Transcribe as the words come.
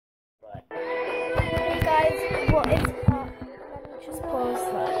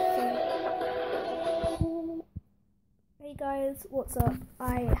guys, what's up?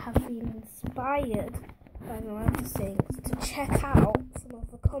 I have been inspired by Miranda Sings to check out some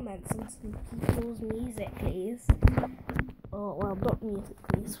of the comments on some people's musicallys, or well, not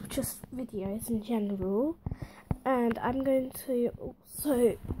musicallys, just videos in general. And I'm going to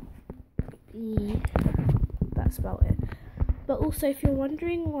also be, that's about it. But also, if you're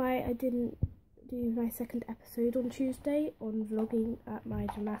wondering why I didn't do my second episode on Tuesday on vlogging at my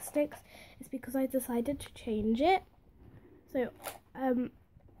gymnastics, it's because I decided to change it. So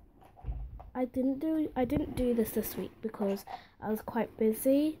I didn't do this week because I was quite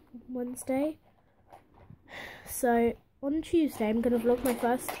busy Wednesday. So on Tuesday I'm gonna vlog my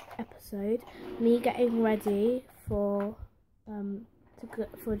first episode, me getting ready for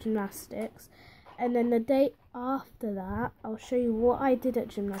gymnastics, and then the day after that I'll show you what I did at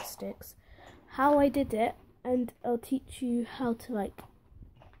gymnastics, how I did it, and I'll teach you how to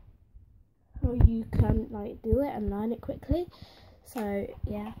how you can do it and learn it quickly. So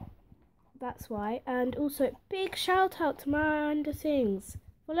yeah, that's why. And also big shout out to Miranda Sings.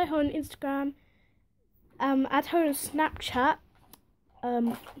 Follow her on Instagram, add her on Snapchat,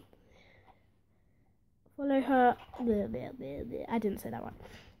 follow her, I didn't say that one.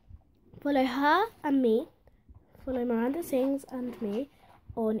 Follow her and me, follow Miranda Sings and me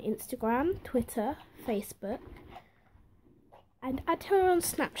on Instagram, Twitter, Facebook, and add her on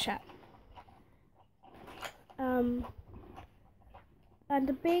Snapchat. And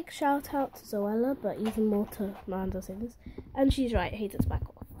a big shout out to Zoella, but even more to Miranda Sings. And she's right, Hayden's back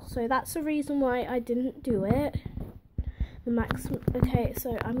off. So that's the reason why I didn't do it. The maximum. Okay,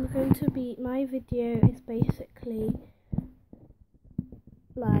 so I'm going to be, my video is basically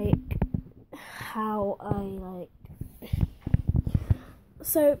how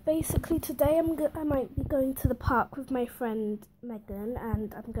so basically today I might be going to the park with my friend Megan,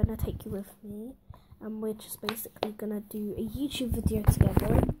 and I'm gonna take you with me, and we're just basically gonna do a YouTube video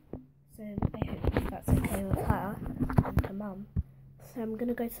together. So I hope that's okay with her and her mum. So I'm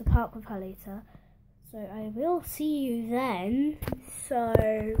gonna go to the park with her later. So I will see you then. So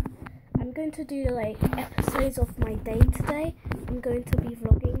I'm going to do episodes of my day today. I'm going to be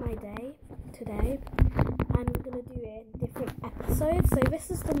vlogging my day today, and I'm going to do it in different episodes. So this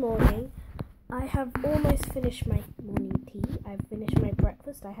is the morning. I have almost finished my morning tea. I've finished my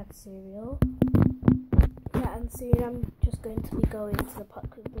breakfast. I had cereal. Yeah, and soon I'm just going to be going to the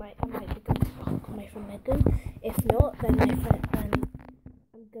park with I might be going to the park with my friend Megan. If not, then I'm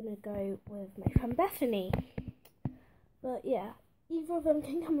gonna go with my friend Bethany. But yeah, either of them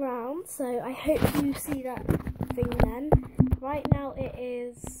can come round, so I hope you see that thing then. Right now it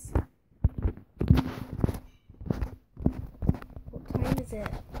is, what time is it?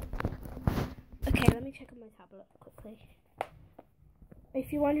 Okay, let me check on my tablet quickly.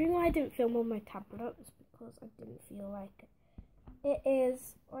 If you're wondering why I didn't film on my tablet, it's because I didn't feel like it. It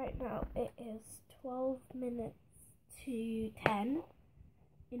is, right now, it is 12 minutes to 10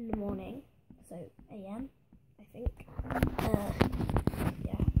 in the morning, so AM, I think.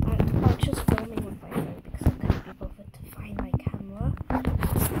 Yeah, I'm just filming with my phone because I couldn't be bothered to find my camera.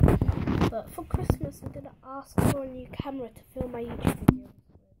 But for Christmas, I'm going to ask for a new camera to film my YouTube videos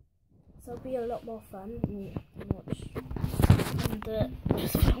with. So it'll be a lot more fun and watch. And the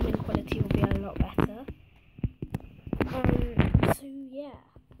just filming quality will be a lot better. So yeah,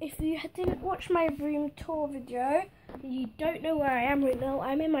 if you didn't watch my room tour video, you don't know where I am right now.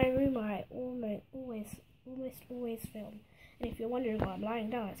 I'm in my room where I almost always film. And if you're wondering why I'm lying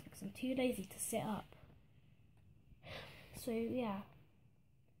down, it's because I'm too lazy to sit up. So yeah.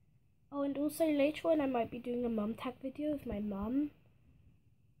 Oh, and also later on I might be doing a mum tag video with my mum.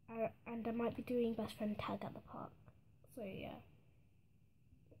 And I might be doing best friend tag at the park. So yeah.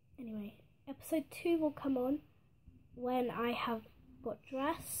 Anyway, episode 2 will come on when I have got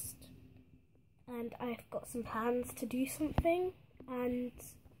dressed and I've got some plans to do something, and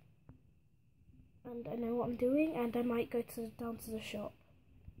I know what I'm doing, and I might go down to the shop,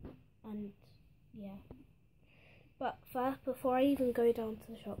 and yeah. But first, before I even go down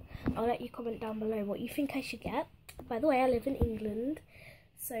to the shop, I'll let you comment down below what you think I should get. By the way, I live in England,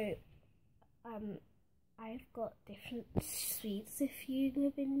 so I've got different sweets if you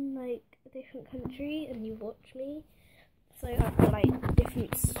live in a different country and you watch me. So I've got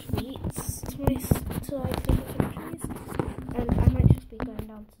different sweets to different countries, and I might just be going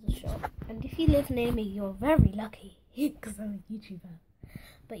down to the shop. And if you live near me, you're very lucky because I'm a YouTuber.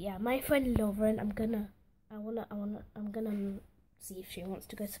 But yeah, my friend Lauren, I'm gonna see if she wants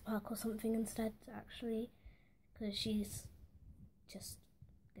to go to the park or something instead, actually, because she's just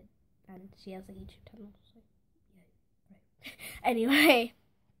good and she has a YouTube channel. So yeah, right. Anyway,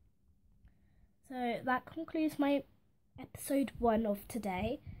 so that concludes my episode 1 of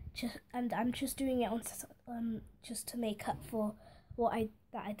today, and I'm just doing it on just to make up for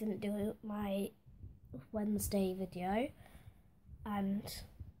that I didn't do my Wednesday video, and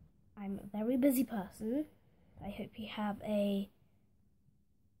I'm a very busy person. I hope you have a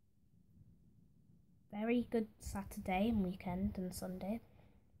very good Saturday and weekend and Sunday.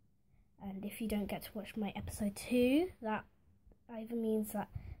 And if you don't get to watch my episode 2, that either means that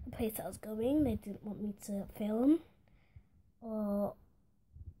the place that I was going, they didn't want me to film, or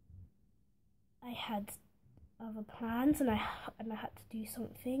I had other plans and I had to do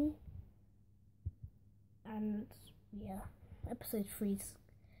something. And yeah, episode 3.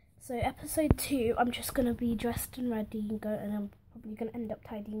 So episode 2, I'm just gonna be dressed and ready and I'm probably gonna end up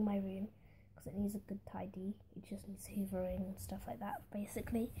tidying my room because it needs a good tidy. It just needs hoovering and stuff like that,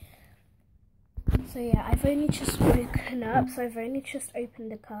 basically. So yeah, I've only just woken up, so I've only just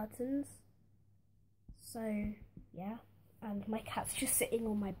opened the curtains. So yeah, and my cat's just sitting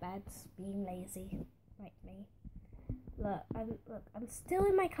on my bed, being lazy, like me. Look, I'm still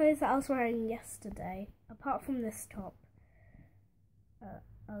in my clothes that I was wearing yesterday, apart from this top.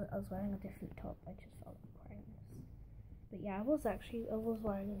 I was wearing a different top. I just felt like wearing this. But yeah, I was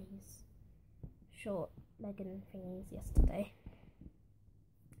wearing these short legging things yesterday.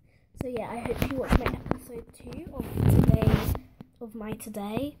 So yeah, I hope you watch my episode 2 of my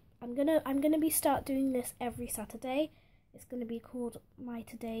today. I'm gonna start doing this every Saturday. It's gonna be called My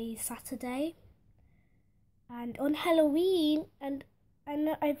Today Saturday. And on Halloween, and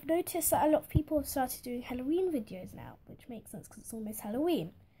I've noticed that a lot of people have started doing Halloween videos now, which makes sense because it's almost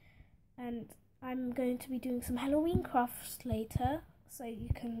Halloween. And I'm going to be doing some Halloween crafts later, so you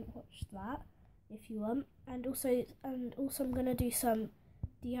can watch that if you want. And also I'm gonna do some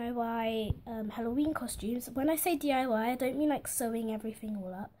DIY Halloween costumes. When I say DIY, I don't mean like sewing everything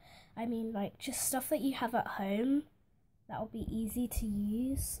all up. I mean like just stuff that you have at home that will be easy to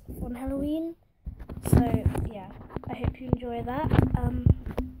use on Halloween. So yeah, I hope you enjoy that.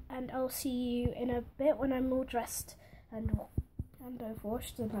 And I'll see you in a bit when I'm all dressed and I've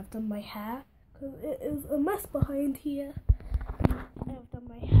washed and I've done my hair, because it is a mess behind here. I've done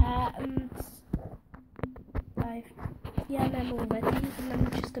my hair and I'm all ready, and I'm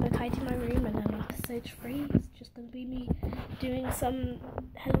just going to tidy my room, and then episode 3 is just going to be me doing some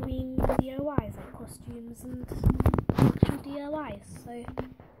Halloween DIYs, like costumes and actual DIYs. So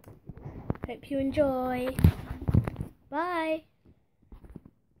hope you enjoy. Bye.